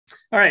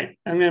All right,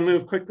 I'm going to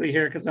move quickly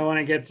here because I want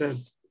to get to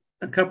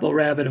a couple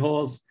rabbit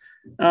holes.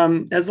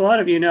 As a lot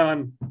of you know,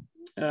 I'm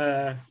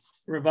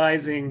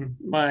revising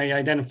my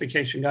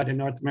identification guide to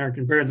North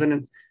American birds, and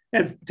it's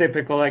as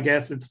typical, I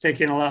guess. It's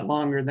taking a lot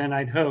longer than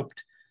I'd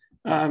hoped.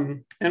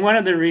 And one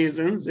of the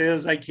reasons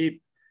is I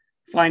keep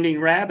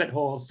finding rabbit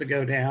holes to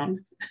go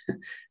down.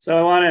 So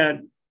I want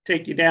to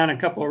take you down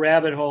a couple of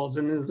rabbit holes.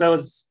 And as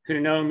those who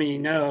know me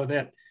know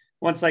that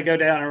once I go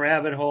down a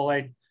rabbit hole,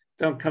 I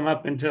don't come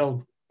up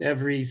until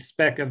every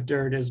speck of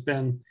dirt has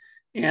been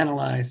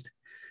analyzed.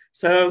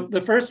 So the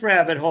first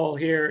rabbit hole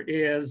here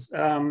is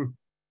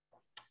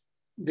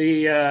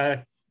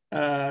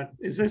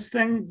is this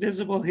thing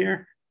visible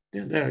here?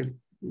 The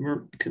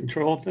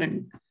control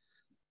thing?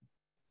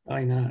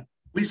 Why not?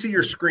 We see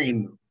your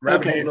screen,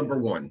 rabbit hole number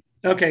one.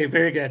 Okay,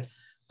 very good.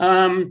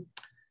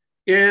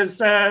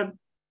 Is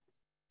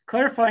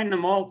clarifying the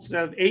molts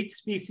of 8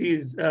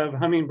 species of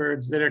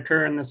hummingbirds that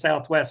occur in the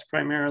Southwest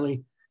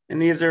primarily. And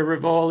these are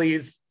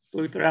Rivolis,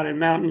 blue-throated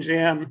mountain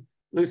jam,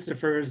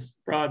 lucifers,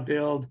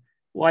 broad-billed,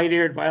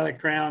 white-eared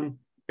violet-crowned,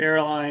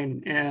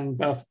 barreline, and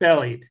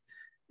buff-bellied.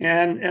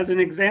 And as an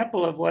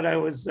example of what I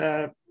was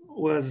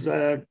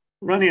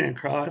running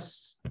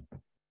across,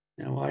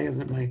 now why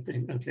isn't my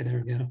thing? Okay,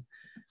 there we go.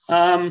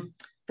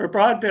 For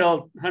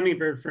broad-billed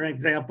hummingbird, for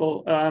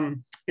example,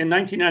 in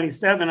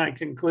 1997, I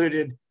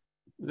concluded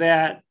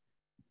that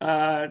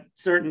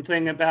certain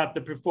thing about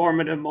the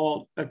performative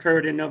molt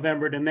occurred in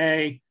November to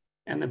May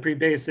and the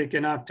pre-basic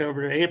in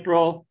October to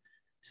April.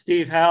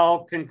 Steve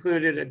Howell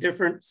concluded a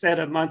different set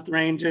of month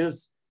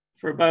ranges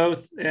for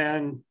both,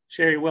 and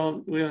Sherry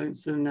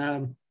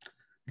Williamson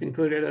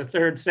concluded a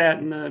third set,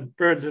 and the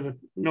Birds of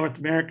North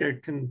America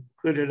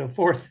concluded a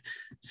fourth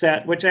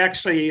set, which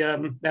actually,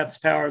 that's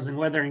Powers and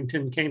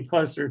Wetherington, came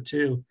closer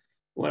to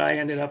what I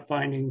ended up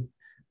finding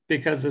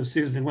because of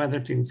Susan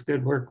Wetherington's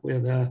good work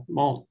with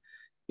molt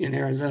in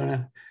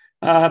Arizona.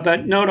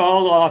 But note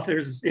all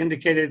authors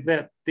indicated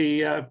that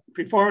the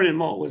performative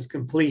molt was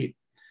complete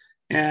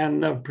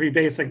and the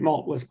pre-basic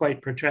molt was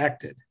quite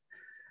protracted.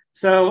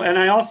 So, and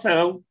I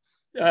also,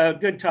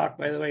 good talk,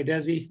 by the way,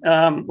 Desi,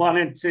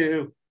 wanted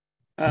to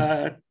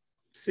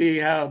see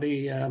how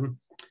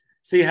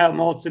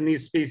molts in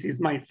these species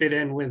might fit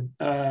in with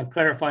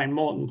clarifying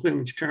molt and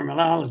plumage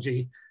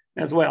terminology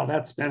as well.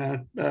 That's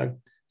been a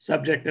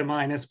subject of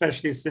mine,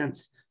 especially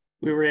since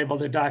we were able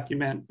to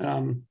document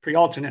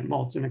pre-alternate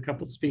molts in a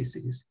couple of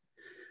species.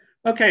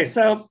 Okay,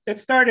 so it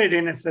started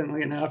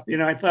innocently enough. You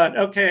know, I thought,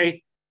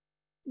 okay,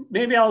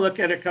 maybe I'll look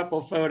at a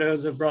couple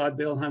photos of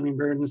broad-billed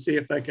hummingbird and see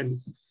if I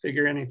can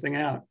figure anything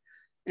out.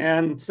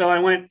 And so I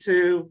went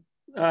to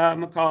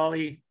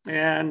Macaulay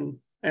and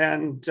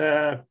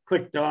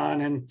clicked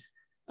on, and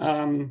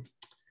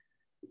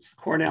it's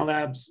Cornell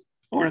Labs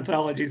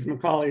Ornithologists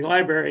Macaulay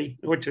Library,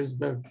 which is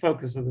the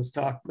focus of this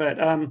talk. But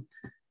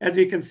as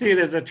you can see,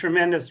 there's a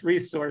tremendous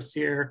resource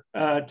here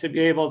to be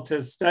able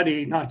to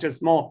study not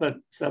just molt, but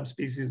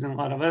subspecies and a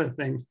lot of other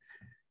things.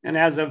 And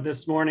as of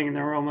this morning,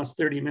 there were almost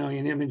 30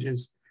 million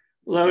images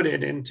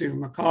loaded into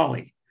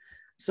Macaulay.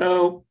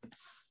 So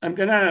I'm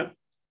gonna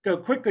go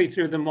quickly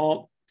through the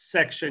molt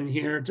section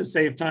here to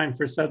save time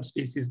for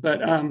subspecies, but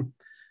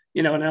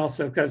you know, and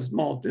also because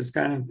molt is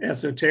kind of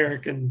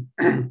esoteric and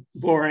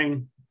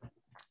boring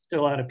to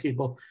a lot of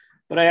people.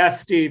 But I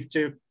asked Steve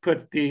to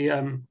put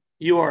the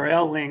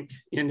URL link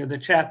into the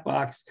chat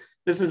box.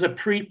 This is a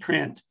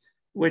preprint,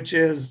 which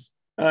is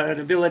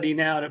an ability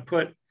now to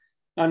put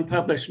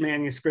unpublished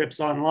manuscripts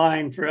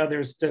online for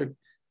others to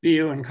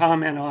view and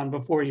comment on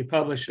before you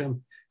publish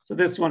them. So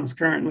this one's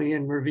currently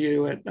in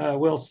review at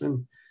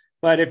Wilson.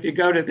 But if you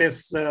go to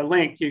this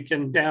link, you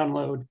can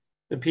download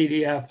the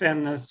PDF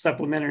and the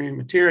supplementary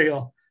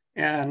material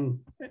and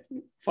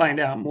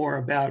find out more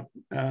about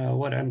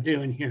what I'm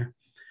doing here.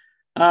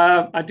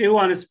 I do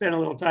want to spend a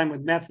little time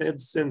with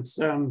methods since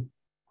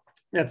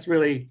that's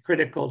really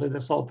critical to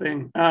this whole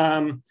thing.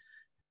 A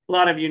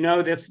lot of you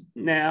know this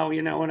now.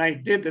 You know, when I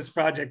did this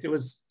project, it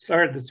was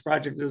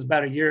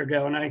about a year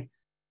ago, and I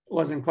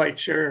wasn't quite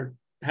sure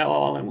how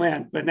all it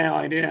went, but now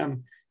I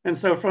am. And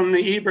so from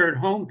the eBird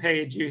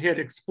homepage, you hit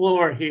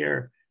explore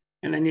here,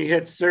 and then you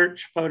hit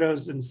search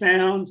photos and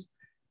sounds,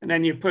 and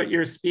then you put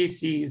your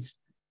species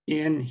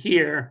in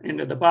here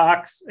into the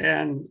box,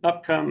 and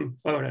up come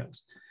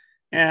photos.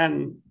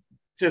 And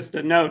just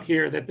a note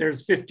here that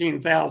there's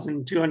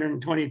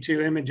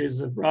 15,222 images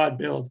of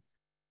broad-billed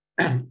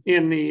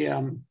in the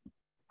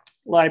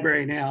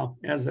library now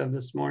as of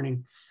this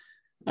morning.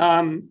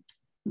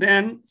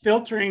 Then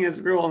filtering is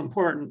real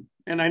important.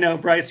 And I know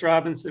Bryce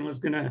Robinson was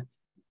gonna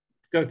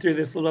go through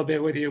this a little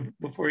bit with you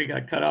before he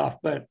got cut off,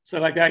 but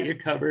so I got you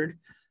covered.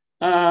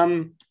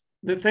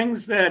 The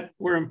things that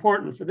were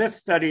important for this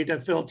study to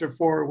filter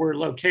for were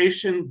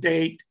location,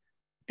 date,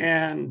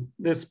 and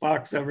this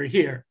box over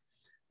here,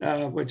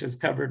 which is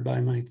covered by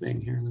my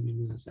thing here. Let me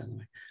move this out of the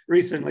way.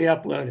 Recently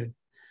uploaded.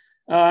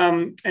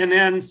 And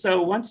then,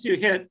 so once you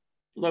hit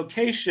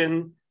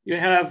location, you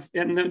have,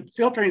 and the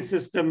filtering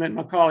system that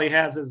Macaulay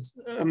has is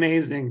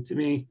amazing to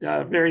me,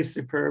 very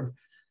superb.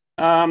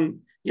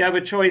 You have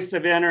a choice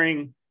of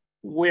entering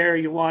where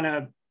you want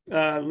to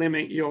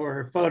limit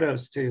your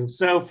photos to.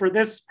 So for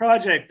this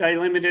project, I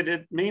limited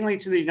it mainly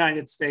to the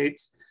United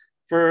States.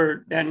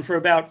 For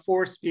about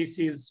 5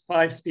 species,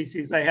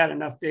 I had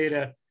enough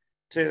data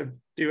to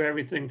do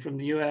everything from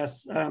the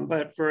US.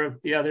 But for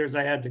the others,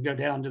 I had to go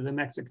down to the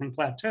Mexican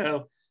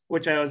plateau,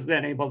 which I was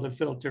then able to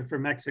filter for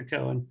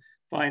Mexico and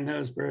find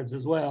those birds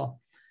as well.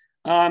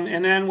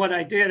 And then what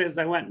I did is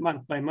I went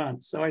month by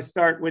month. So I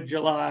start with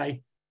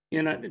July.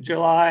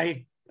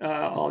 July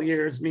all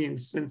years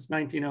means since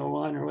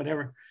 1901 or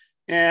whatever,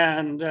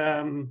 and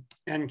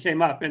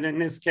came up. And in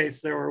this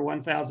case, there were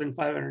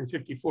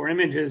 1,554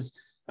 images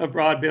of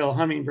broadbill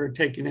hummingbird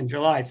taken in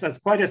July. So it's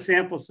quite a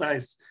sample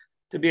size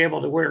to be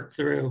able to work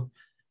through.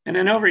 And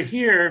then over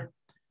here,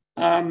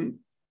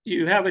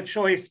 you have a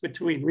choice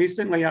between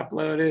recently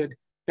uploaded,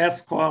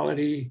 best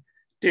quality,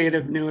 date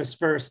of newest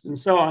first, and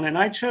so on. And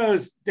I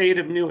chose date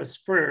of newest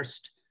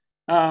first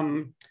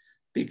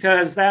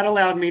because that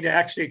allowed me to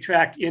actually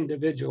track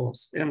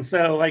individuals. And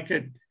so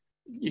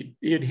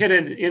you'd hit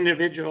an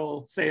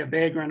individual, say a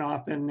vagrant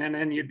often, and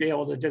then you'd be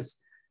able to just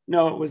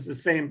know it was the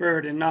same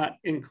bird and not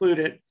include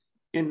it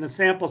in the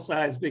sample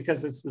size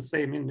because it's the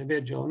same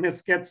individual. And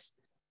this gets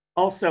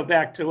also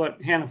back to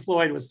what Hannah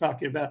Floyd was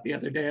talking about the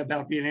other day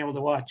about being able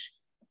to watch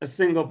a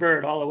single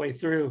bird all the way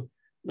through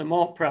the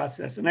molt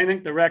process. And I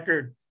think the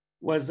record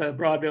was a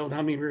broad-billed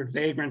hummingbird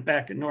vagrant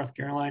back in North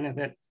Carolina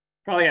that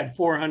probably had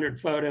 400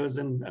 photos,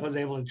 and I was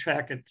able to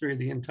track it through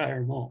the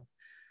entire molt.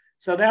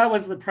 So that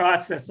was the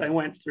process I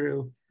went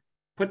through,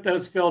 put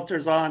those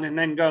filters on, and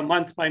then go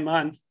month by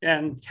month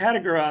and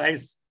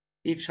categorize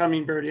each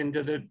hummingbird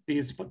into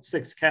these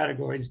 6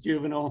 categories: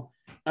 juvenile,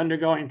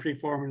 undergoing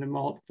pre-formative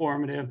molt,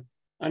 formative,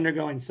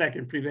 undergoing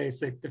second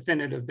pre-basic,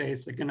 definitive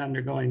basic, and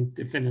undergoing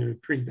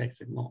definitive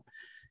pre-basic molt.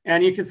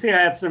 And you can see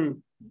I had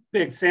some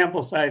big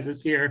sample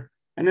sizes here.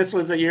 And this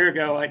was a year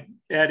ago. I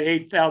had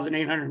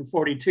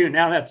 8,842.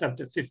 Now that's up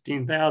to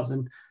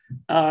 15,000.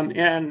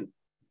 And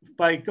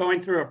by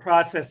going through a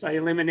process, I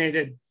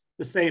eliminated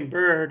the same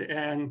bird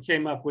and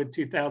came up with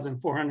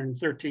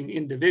 2,413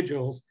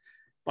 individuals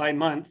by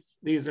month.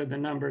 These are the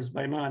numbers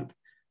by month,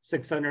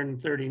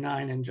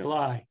 639 in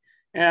July.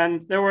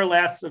 And there were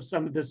less of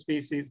some of the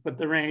species, but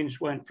the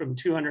range went from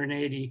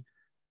 280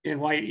 in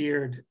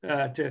white-eared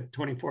to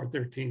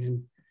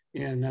 2,413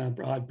 in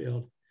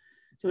broad-billed.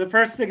 So the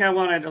first thing I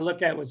wanted to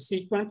look at was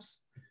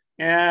sequence.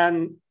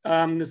 And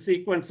the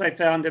sequence I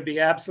found to be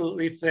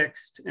absolutely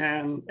fixed,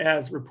 and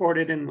as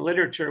reported in the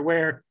literature,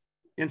 where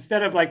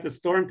instead of like the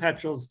storm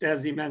petrels,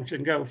 Desi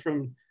mentioned, go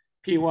from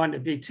P1 to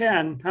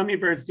P10,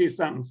 hummingbirds do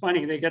something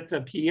funny. They get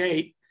to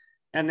P8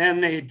 and then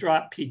they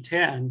drop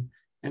P10,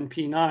 and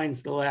P9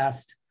 is the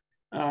last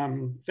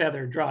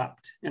feather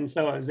dropped. And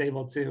so I was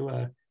able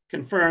to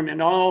confirm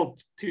in all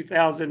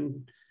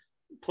 2,000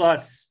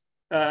 plus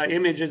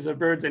images of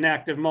birds in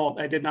active molt,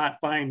 I did not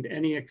find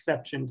any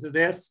exception to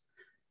this.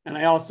 And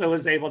I also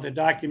was able to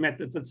document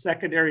that the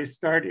secondaries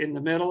start in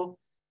the middle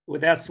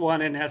with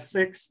S1 and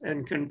S6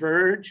 and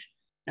converge,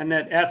 and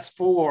that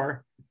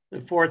S4,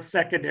 the fourth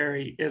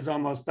secondary, is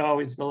almost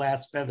always the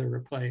last feather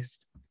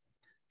replaced.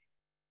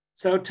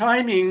 So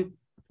timing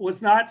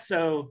was not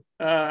so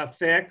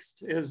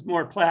fixed, is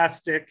more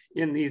plastic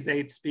in these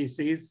 8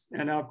 species.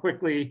 And I'll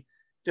quickly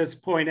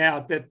just point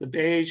out that the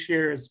beige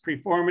here is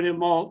preformative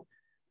molt,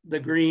 the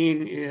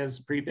green is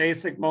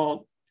pre-basic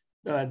molt,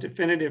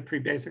 definitive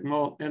pre-basic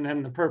molt, and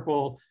then the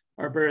purple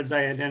are birds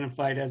I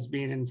identified as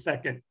being in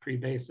second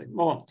pre-basic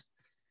molt.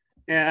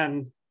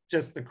 And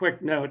just a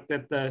quick note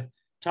that the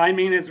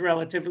timing is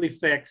relatively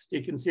fixed.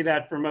 You can see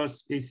that for most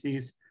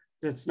species.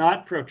 It's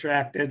not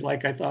protracted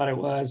like I thought it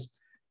was.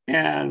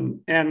 And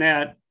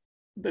that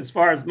as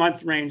far as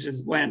month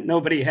ranges went,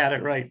 nobody had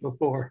it right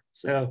before.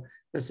 So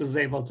this is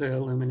able to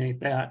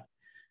eliminate that.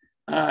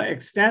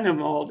 Extended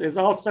molt is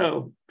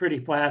also pretty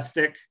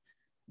plastic.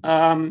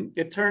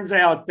 It turns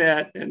out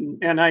that,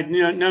 and I'd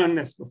known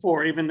this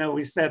before, even though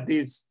we said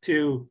these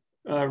 2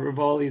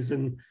 Rivolis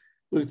and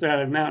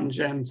blue-throated mountain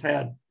gems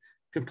had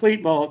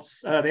complete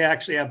molts, they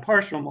actually have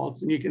partial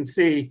molts. And you can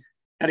see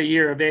at a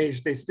year of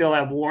age, they still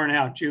have worn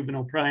out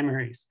juvenile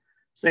primaries.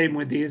 Same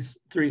with these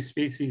 3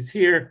 species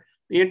here.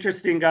 The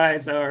interesting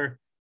guys are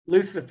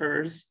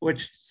lucifers,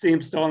 which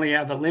seems to only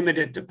have a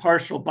limited to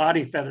partial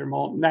body feather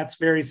molt. And that's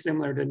very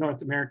similar to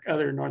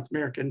other North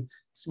American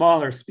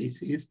smaller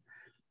species.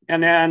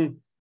 And then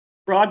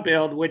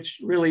broad-billed, which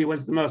really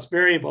was the most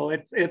variable,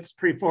 its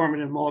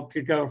preformative molt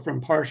could go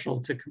from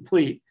partial to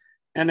complete.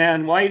 And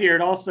then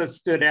white-eared also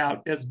stood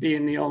out as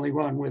being the only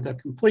one with a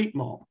complete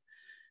molt.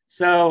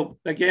 So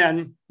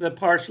again, the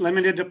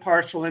limited to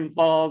partial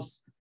involves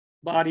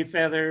body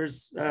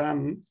feathers,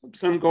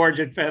 some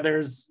gorget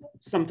feathers,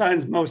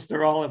 sometimes most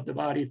or all of the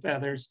body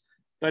feathers,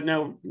 but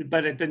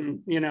it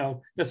didn't,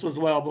 this was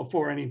well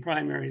before any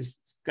primaries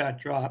got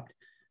dropped.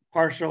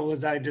 Partial,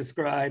 as I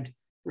described,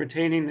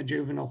 retaining the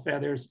juvenile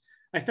feathers.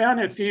 I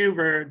found a few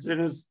birds, and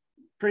it was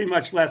pretty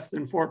much less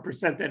than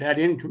 4% that had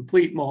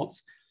incomplete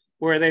molts,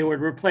 where they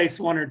would replace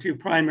 1 or 2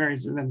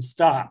 primaries and then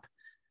stop.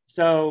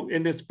 So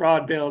in this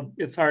broad build,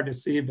 it's hard to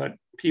see, but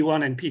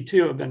P1 and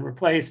P2 have been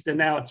replaced, and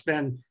now it's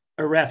been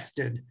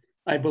arrested,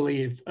 I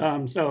believe,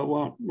 so it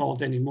won't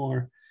molt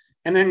anymore.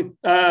 And then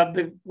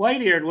the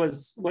white-eared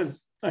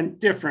was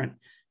different,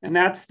 and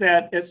that's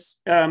that it's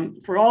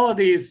for all of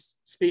these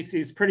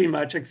species pretty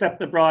much, except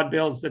the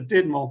broadbills that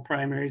did molt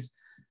primaries,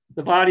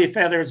 the body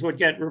feathers would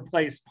get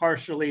replaced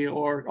partially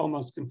or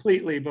almost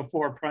completely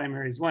before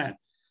primaries went.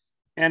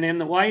 And in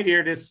the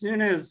white-eared, as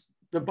soon as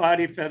the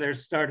body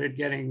feathers started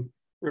getting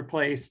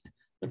replaced,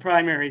 the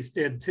primaries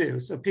did too.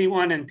 So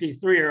P1 and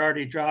P3 are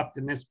already dropped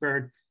in this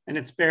bird, and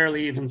it's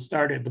barely even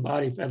started the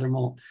body feather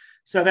molt.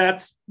 So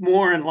that's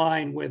more in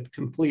line with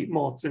complete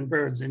molts in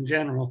birds in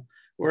general,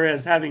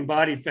 whereas having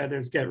body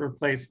feathers get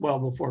replaced well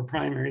before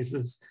primaries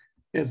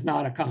is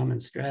not a common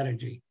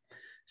strategy.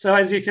 So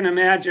as you can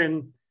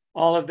imagine,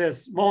 all of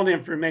this molt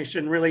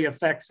information really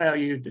affects how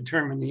you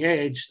determine the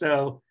age.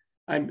 So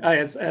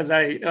as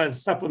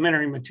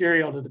supplementary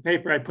material to the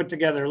paper, I put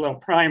together a little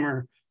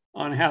primer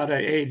on how to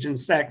age and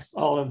sex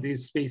all of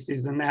these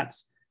species, and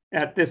that's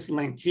at this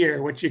link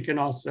here, which you can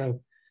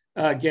also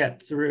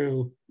get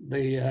through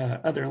the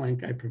other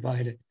link I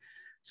provided.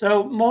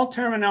 So molt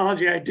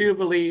terminology, I do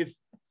believe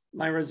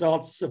my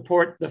results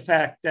support the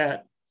fact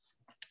that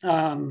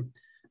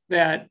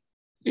that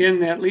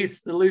in at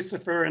least the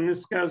lucifer, and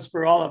this goes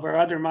for all of our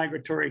other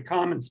migratory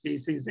common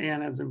species,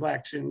 annas and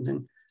black-shinned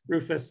and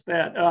rufous,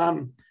 that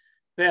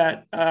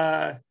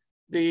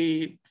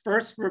the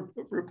first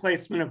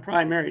replacement of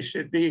primary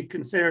should be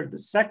considered the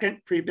second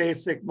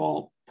pre-basic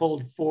molt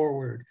pulled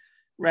forward,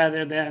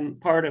 rather than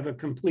part of a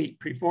complete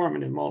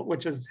preformative molt,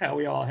 which is how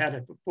we all had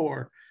it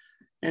before.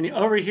 And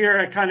over here,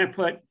 I kind of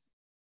put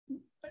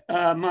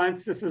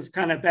months. This is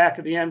kind of back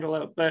of the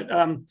envelope, but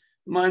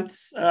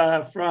months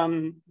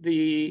from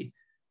the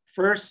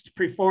first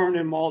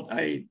preformative molt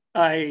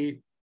I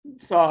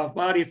saw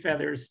body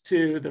feathers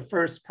to the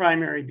first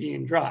primary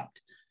being dropped.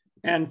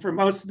 And for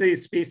most of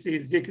these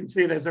species, you can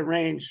see there's a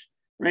range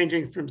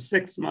ranging from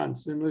 6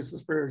 months in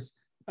lucifers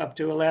up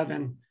to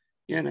 11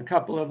 in a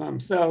couple of them.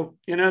 So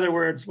in other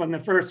words, when the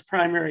first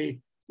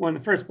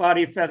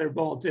body feather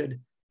bolted,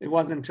 it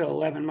wasn't until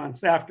 11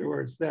 months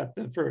afterwards that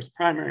the first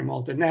primary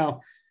molted. Now,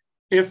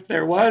 if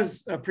there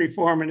was a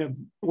preformative,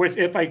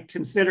 if I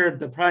considered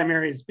the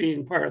primaries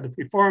being part of the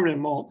preformative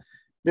molt,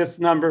 this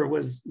number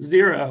was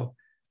 0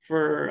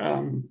 for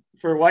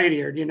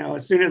white-eared. You know,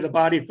 as soon as a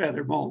body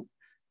feather molt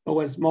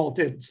was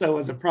molted, so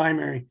was a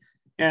primary,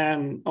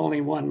 and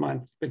only 1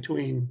 month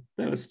between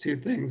those two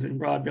things in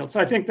broadbill. So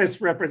I think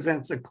this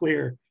represents a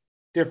clear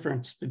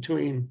difference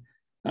between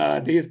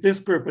this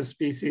group of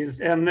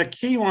species. And the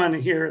key one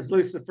here is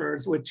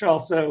lucifers, which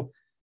also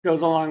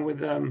goes along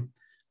with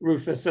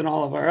rufous and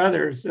all of our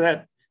others, so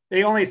that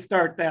they only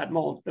start that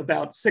molt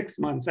about 6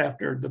 months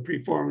after the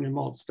preformative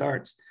molt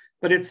starts.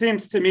 But it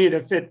seems to me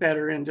to fit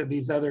better into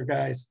these other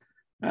guys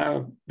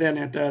than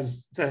it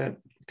does to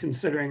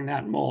considering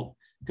that molt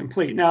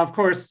complete. Now, of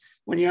course,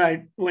 when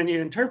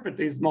you interpret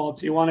these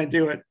molts, you want to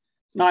do it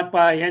not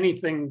by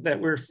anything that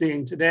we're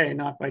seeing today,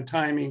 not by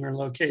timing or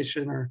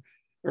location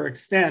or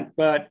extent,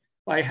 but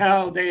by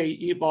how they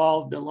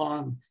evolved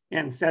along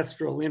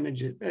ancestral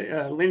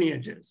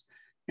lineages.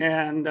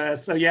 And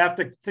so you have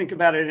to think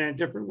about it in a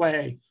different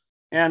way.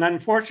 And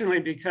unfortunately,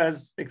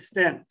 because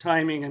extent,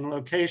 timing, and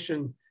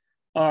location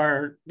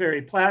are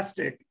very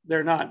plastic,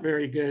 they're not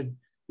very good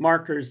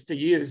markers to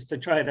use to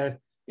try to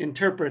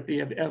interpret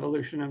the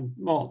evolution of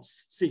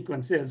molts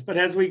sequences. But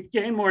as we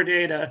gain more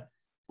data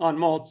on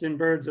molts in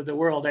birds of the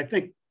world, I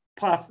think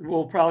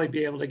we'll probably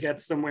be able to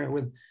get somewhere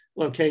with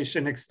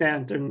location,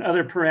 extent, and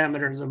other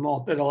parameters of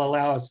molt that'll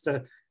allow us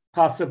to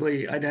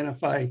possibly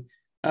identify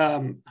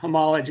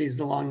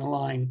homologies along the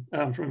line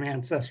from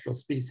ancestral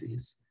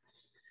species.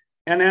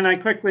 And then I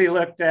quickly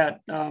looked at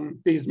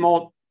these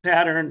molt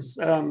patterns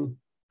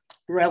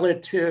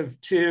relative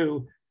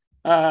to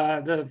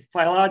the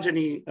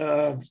phylogeny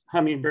of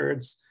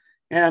hummingbirds,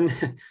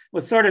 and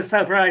was sort of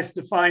surprised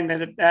to find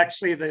that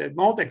actually the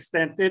molt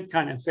extent did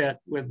kind of fit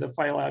with the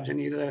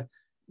phylogeny.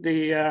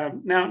 The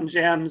mountain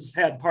gems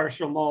had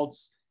partial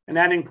molts, and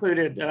that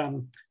included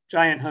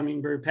giant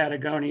hummingbird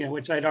Patagonia,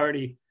 which I'd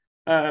already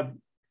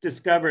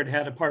discovered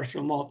had a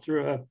partial molt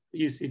through a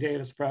UC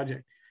Davis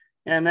project.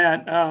 And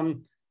that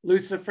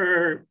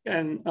lucifer,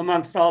 and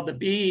amongst all the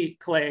bee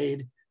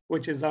clade,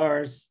 which is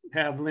ours,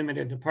 have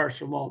limited to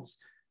partial molts,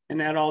 and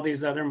that all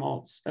these other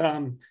molts.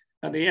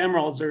 The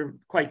emeralds are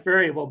quite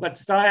variable, but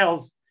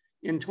Stiles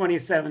in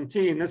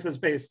 2017, this is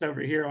based over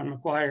here on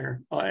McGuire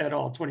et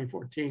al.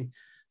 2014,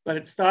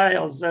 but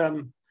Stiles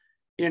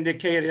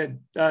indicated,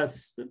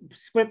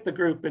 split the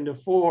group into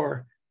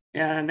 4,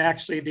 and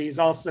actually these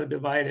also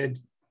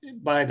divided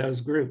by those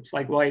groups,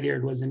 like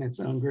white-eared was in its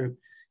own group.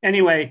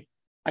 Anyway,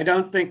 I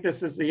don't think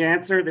this is the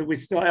answer, that we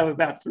still have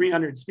about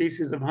 300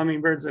 species of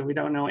hummingbirds that we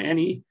don't know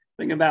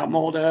anything about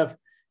molt of.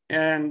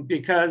 And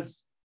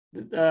because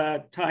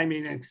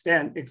timing and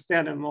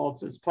extent of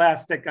molts is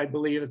plastic, I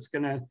believe it's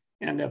going to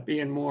end up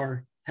being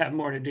have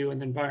more to do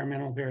with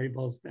environmental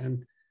variables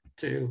than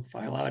to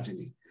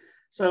phylogeny.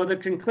 So the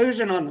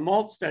conclusion on the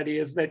molt study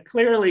is that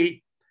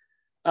clearly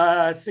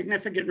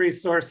significant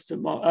resource to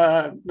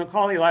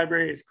Macaulay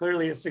Library is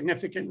clearly a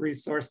significant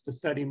resource to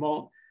study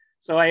molt.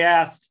 So I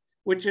asked,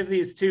 which of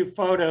these two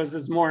photos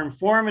is more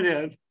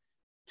informative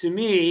to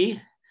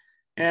me?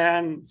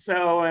 And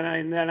so,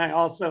 and then I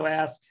also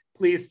asked,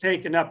 please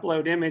take and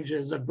upload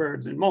images of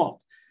birds and molt.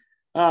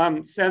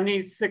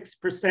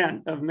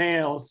 76% of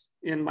males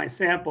in my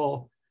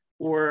sample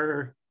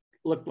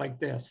looked like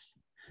this,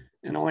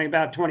 and only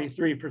about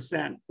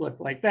 23%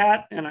 looked like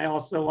that. And I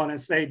also want to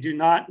say, do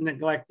not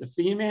neglect the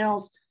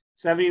females.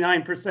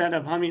 79%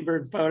 of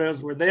hummingbird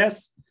photos were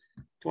this,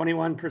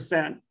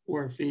 21%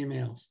 were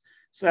females.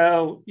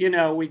 So, you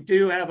know, we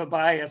do have a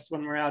bias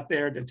when we're out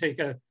there to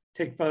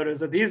take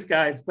photos of these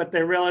guys, but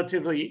they're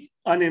relatively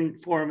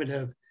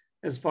uninformative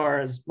as far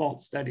as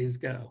molt studies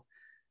go.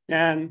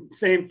 And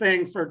same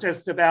thing for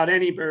just about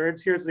any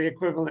birds. Here's the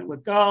equivalent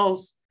with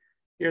gulls.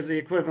 Here's the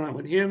equivalent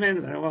with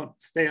humans. I won't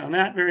stay on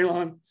that very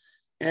long.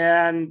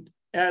 And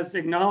as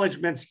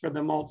acknowledgements for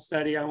the molt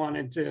study, I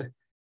wanted to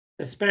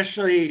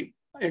especially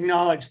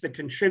acknowledge the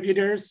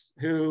contributors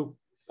who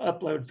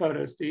upload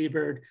photos to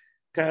eBird,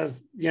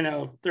 because, you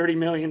know, 30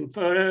 million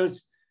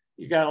photos,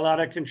 you got a lot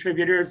of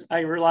contributors.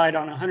 I relied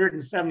on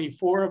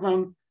 174 of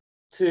them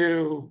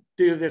to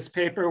do this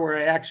paper where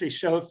I actually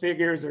show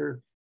figures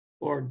or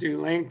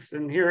do links.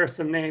 And here are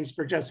some names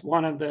for just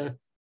one of the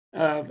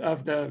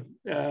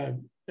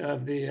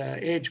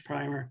age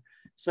primer.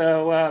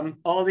 So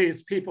all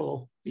these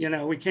people, you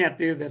know, we can't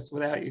do this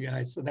without you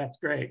guys. So that's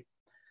great.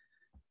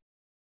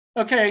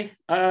 Okay,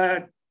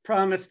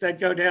 promised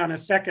I'd go down a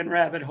second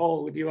rabbit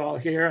hole with you all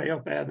here. I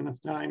hope I have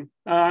enough time.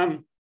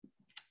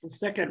 The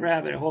second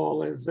rabbit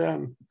hole is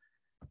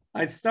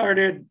I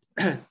started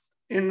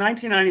in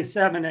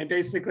 1997. I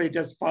basically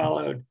just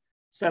followed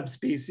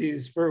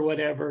subspecies for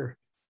whatever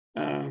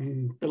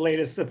the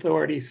latest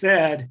authority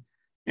said.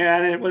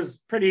 And it was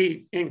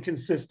pretty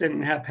inconsistent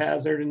and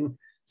haphazard. And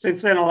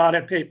since then, a lot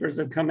of papers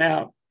have come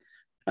out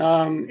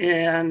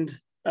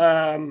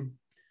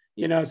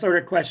you know, sort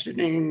of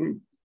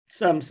questioning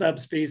some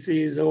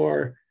subspecies,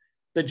 or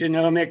the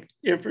genomic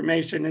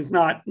information is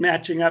not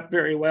matching up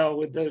very well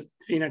with the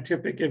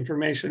phenotypic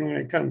information when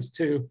it comes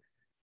to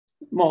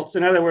molts.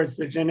 In other words,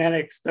 the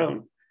genetics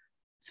don't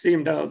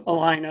seem to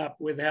align up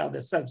with how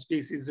the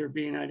subspecies are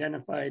being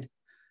identified.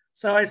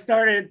 So I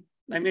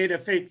made a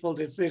fateful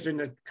decision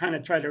to kind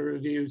of try to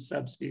review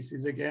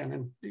subspecies again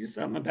and do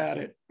something about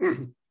it.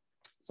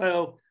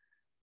 So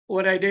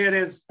what I did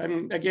is,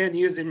 I'm again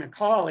using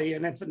Macaulay,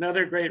 and it's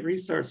another great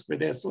resource for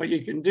this. What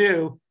you can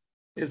do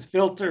is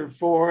filter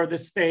for the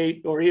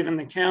state or even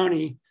the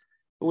county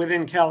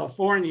within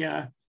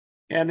California,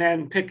 and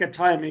then pick a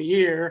time of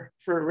year.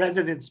 For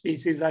resident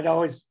species, I'd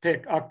always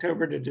pick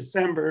October to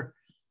December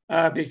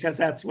because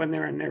that's when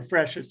they're in their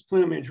freshest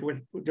plumage,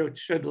 which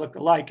should look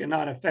alike and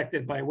not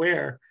affected by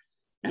wear.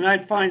 And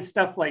I'd find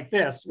stuff like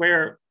this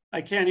where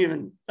I couldn't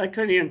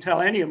even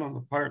tell any of them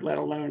apart, let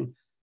alone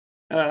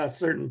a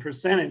certain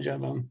percentage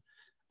of them.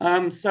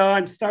 So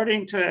I'm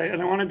starting to,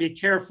 and I want to be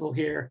careful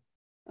here.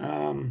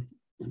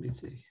 Let me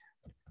see.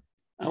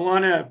 I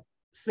want to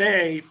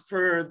say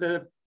for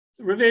the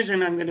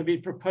revision, I'm going to be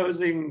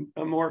proposing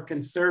a more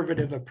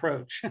conservative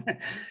approach.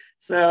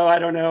 So I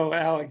don't know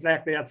how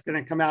exactly that's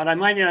going to come out. I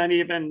might not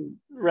even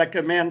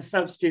recommend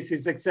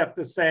subspecies except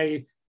to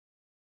say,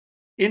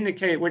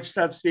 indicate which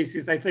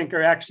subspecies I think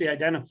are actually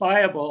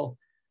identifiable,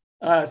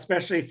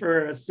 especially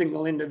for a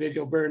single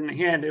individual bird in the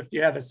hand, if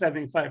you have a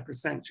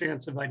 75%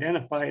 chance of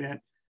identifying it.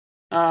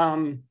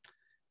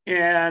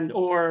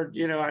 Or,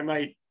 you know, I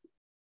might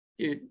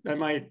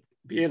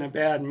be in a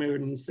bad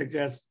mood and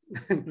suggest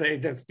they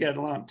just get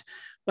lumped.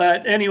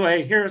 But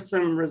anyway, here are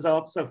some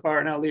results so far,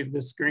 and I'll leave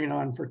the screen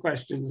on for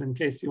questions in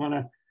case you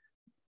want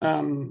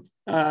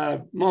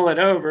to mull it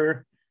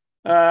over.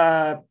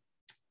 For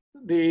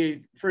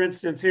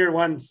instance, here,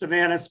 one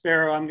Savannah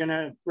sparrow, I'm going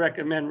to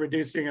recommend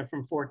reducing it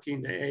from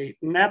 14 to 8.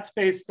 And that's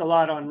based a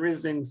lot on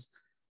Rising's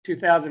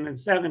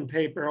 2007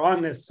 paper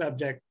on this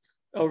subject,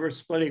 over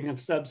splitting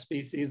of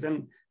subspecies.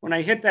 And when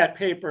I hit that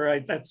paper,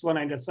 that's when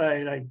I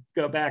decided I'd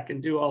go back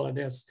and do all of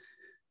this.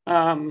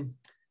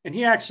 And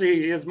he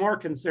actually is more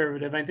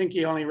conservative. I think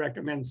he only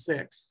recommends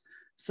 6.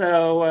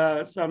 So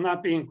I'm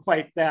not being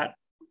quite that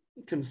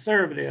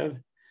conservative.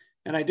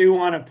 And I do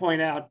want to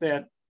point out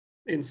that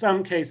in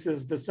some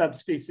cases, the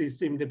subspecies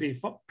seem to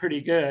be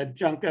pretty good.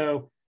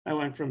 Junco, I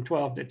went from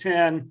 12 to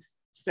 10.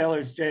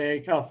 Stellar's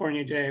jay,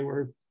 California jay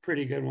were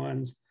pretty good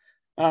ones.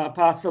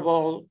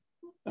 Possible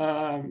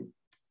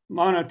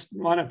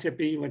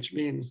monotypy, which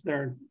means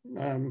they're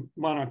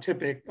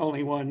monotypic,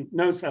 only one,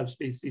 no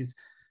subspecies,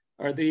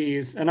 are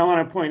these. And I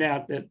want to point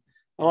out that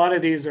a lot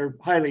of these are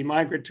highly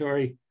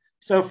migratory.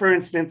 So for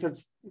instance,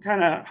 it's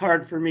kind of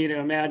hard for me to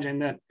imagine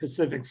that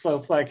Pacific slow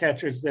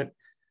flycatchers that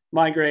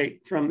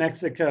migrate from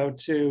Mexico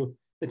to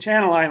the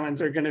Channel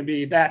Islands are going to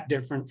be that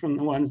different from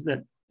the ones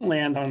that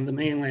land on the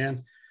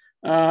mainland.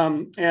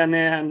 And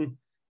then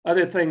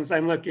other things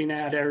I'm looking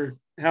at are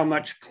how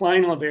much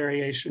clinal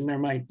variation there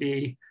might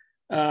be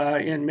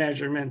in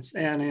measurements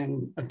and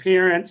in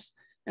appearance,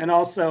 and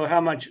also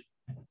how much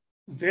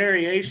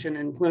variation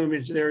in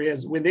plumage there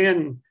is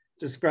within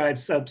described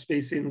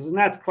subspecies, and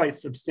that's quite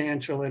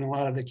substantial in a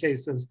lot of the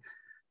cases.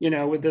 You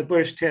know, with the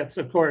bush tits,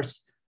 of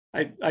course,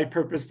 I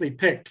purposely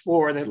picked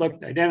 4 that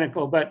looked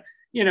identical, but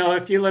you know,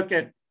 if you look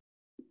at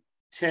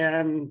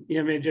 10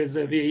 images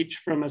of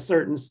each from a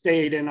certain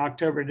state in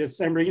October,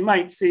 December, you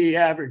might see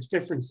average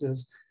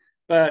differences,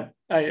 but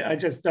I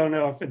just don't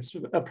know if it's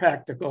a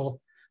practical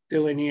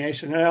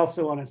delineation. I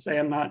also want to say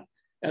I'm not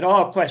at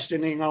all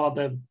questioning all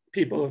the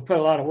people who put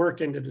a lot of work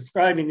into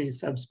describing these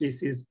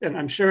subspecies, and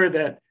I'm sure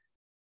that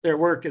their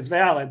work is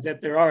valid,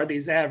 that there are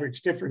these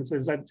average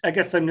differences. I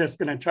guess I'm just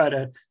going to try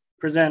to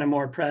present a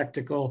more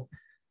practical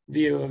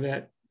view of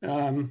it.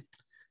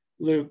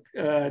 Luke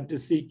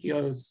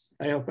DeSicchio's,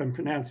 I hope I'm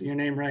pronouncing your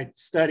name right,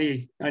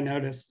 study, I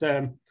noticed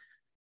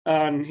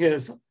on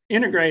his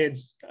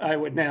intergrades, I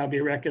would now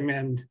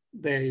recommend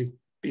they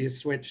be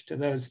switched to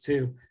those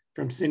 2,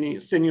 from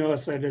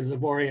Sinuosa to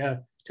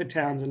Zavoria to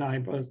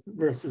Townsend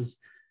versus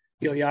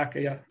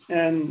Iliacea.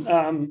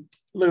 And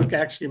Luke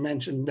actually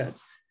mentioned that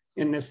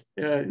in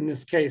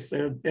this case,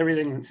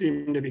 everything would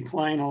seem to be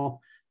clinal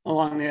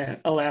along the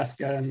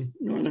Alaska and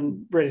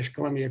northern British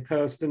Columbia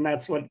coast, and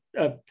that's what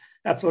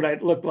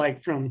it looked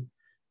like from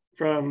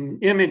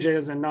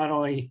images, and not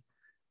only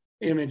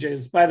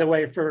images. By the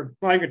way, for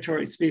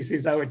migratory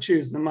species, I would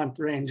choose the month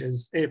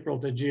ranges, April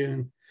to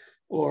June,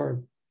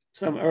 or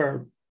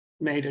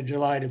May to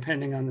July,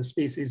 depending on the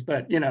species.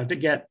 But you know, to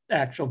get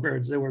actual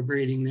birds that were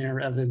breeding there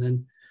rather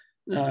than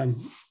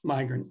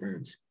migrant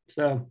birds.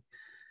 So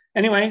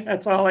anyway,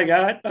 that's all I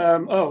got.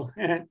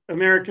 And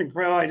American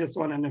crow, I just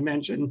wanted to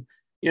mention,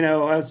 you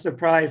know, I was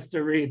surprised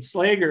to read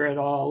Slager et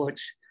al.,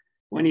 which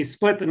when he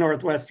split the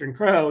northwestern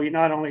crow, he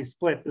not only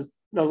split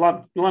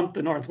lumped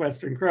the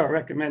northwestern crow,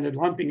 recommended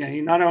lumping it. He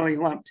not only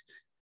lumped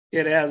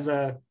it as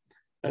a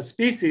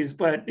species,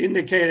 but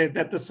indicated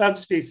that the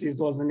subspecies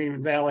wasn't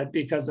even valid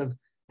because of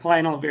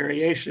clinal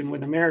variation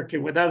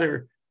with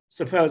other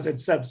supposed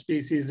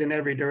subspecies in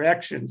every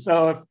direction.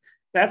 So if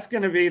that's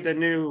going to be the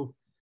new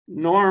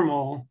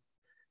normal,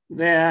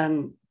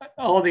 then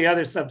all the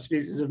other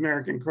subspecies of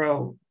American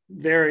crow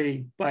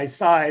vary by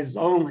size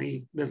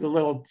only. There's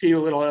a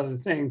few little other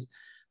things,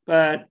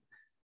 but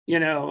you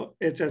know,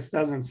 it just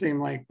doesn't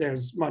seem like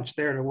there's much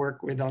there to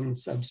work with on the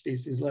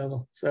subspecies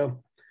level.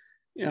 So,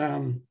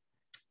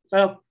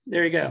 so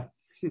there you go.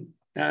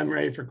 I'm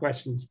ready for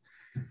questions.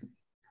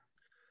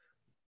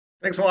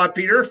 Thanks a lot,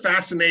 Peter.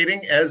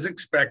 Fascinating as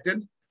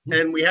expected.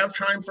 And we have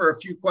time for a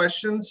few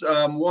questions.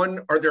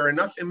 One, are there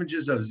enough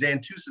images of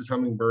Xanthusis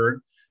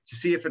hummingbird to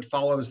see if it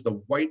follows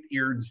the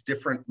white-eared's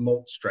different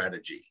molt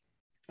strategy?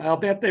 I'll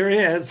bet there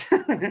is.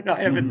 I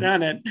haven't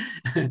done it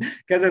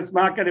because it's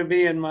not going to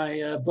be in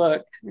my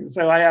book.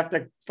 So I have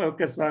to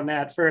focus on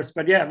that first.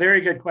 But yeah, very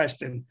good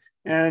question.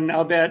 And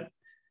I'll bet,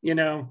 you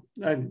know,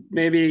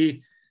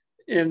 maybe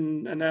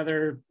in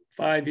another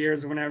 5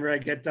 years, whenever I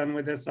get done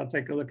with this, I'll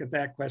take a look at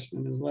that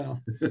question as well.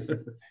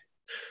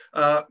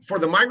 For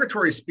the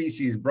migratory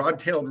species,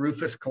 broad-tailed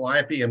rufous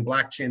calliope and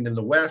black-chinned in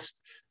the west,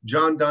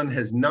 John Dunn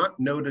has not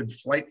noted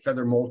flight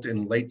feather molt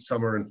in late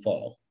summer and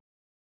fall.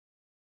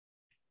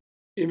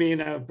 You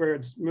mean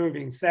birds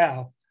moving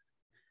south?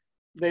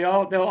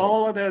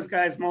 All of those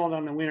guys molt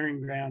on the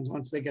wintering grounds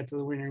once they get to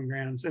the wintering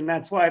grounds, and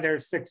that's why they're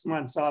 6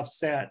 months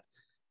offset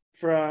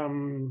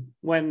from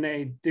when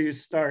they do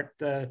start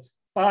the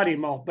body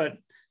molt. But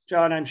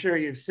John, I'm sure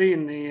you've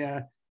seen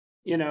the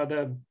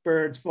the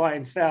birds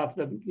flying south,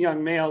 the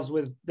young males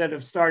that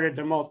have started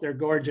to molt their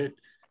gorget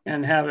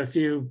and have a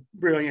few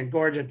brilliant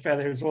gorget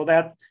feathers. Well,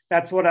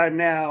 that's what I'm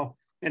now,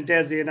 and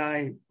Desi and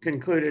I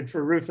concluded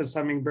for rufous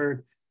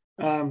hummingbird,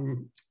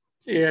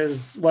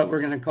 is what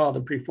we're going to call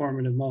the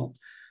preformative molt,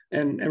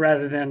 and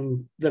rather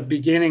than the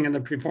beginning of the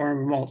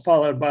preformative molt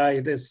followed by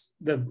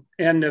the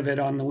end of it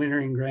on the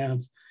wintering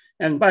grounds.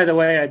 And by the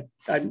way,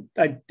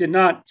 I did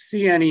not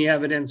see any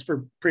evidence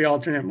for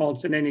pre-alternate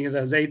molts in any of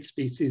those 8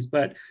 species,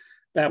 but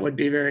that would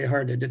be very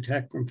hard to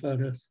detect from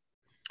photos.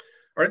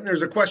 All right, and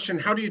there's a question,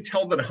 how do you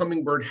tell that a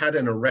hummingbird had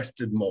an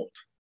arrested molt?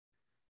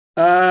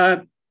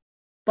 By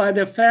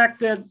the fact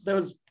that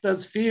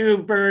those few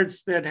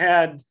birds that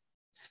had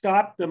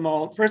stopped the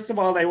molt, first of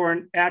all, they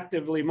weren't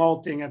actively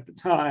molting at the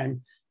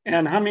time.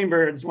 And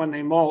hummingbirds, when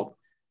they molt,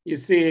 you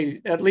see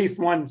at least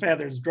one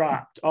feather's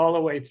dropped all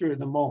the way through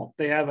the molt.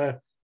 They have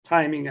a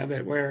timing of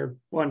it where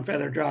one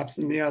feather drops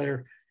and the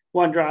other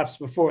one drops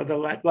before the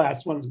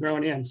last one's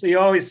grown in. So you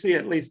always see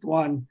at least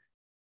one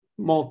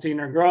molting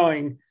or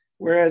growing,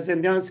 whereas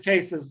in those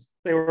cases,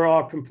 they were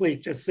all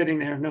complete, just sitting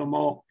there, no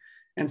molt.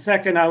 And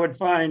second, I would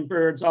find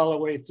birds all the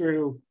way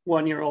through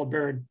 1-year-old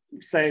bird,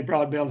 say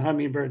broad-billed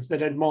hummingbirds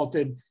that had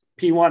molted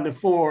P1 to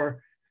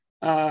 4.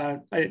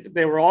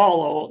 They were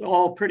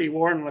all pretty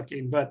worn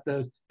looking, but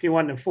the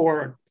P1 to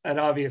 4 had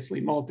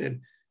obviously molted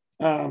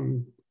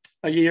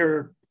a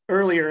year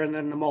earlier, and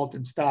then the molt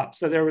had stopped.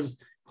 So there was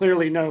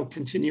clearly no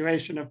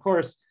continuation. Of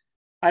course,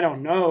 I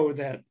don't know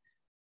that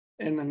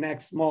in the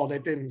next molt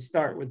it didn't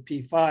start with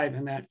P5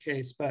 in that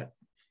case, but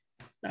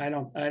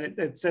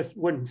it just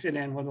wouldn't fit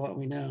in with what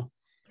we know.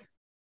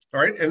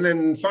 All right. And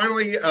then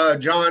finally,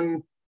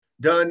 John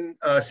Dunn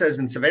says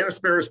in savanna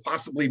sparrows,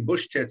 possibly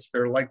bush tits,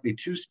 there are likely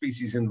 2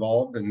 species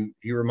involved. And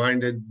he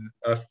reminded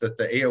us that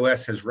the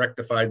AOS has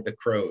rectified the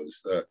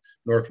crows, the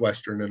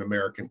Northwestern and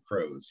American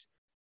crows.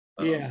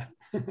 Yeah.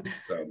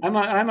 So I'm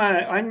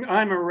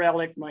a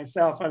relic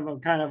myself. I'm a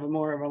kind of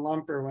more of a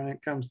lumper when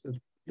it comes to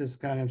this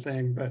kind of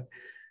thing. But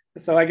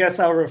so I guess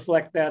I'll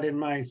reflect that in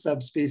my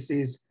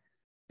subspecies.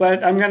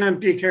 But I'm going to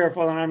be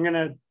careful, and I'm going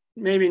to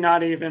maybe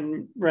not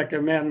even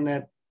recommend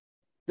that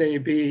they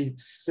be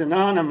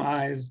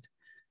synonymized,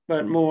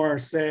 but more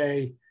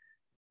say,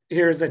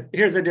 here's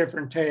a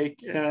different take,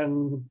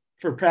 and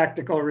for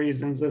practical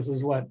reasons, this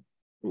is what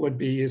would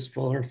be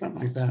useful, or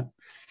something like that.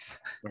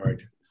 All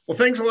right. Well,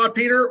 thanks a lot,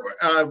 Peter.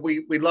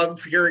 We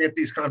love hearing at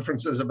these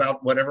conferences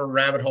about whatever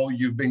rabbit hole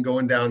you've been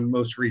going down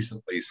most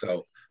recently.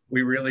 So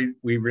we really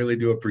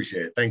do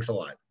appreciate it. Thanks a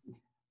lot.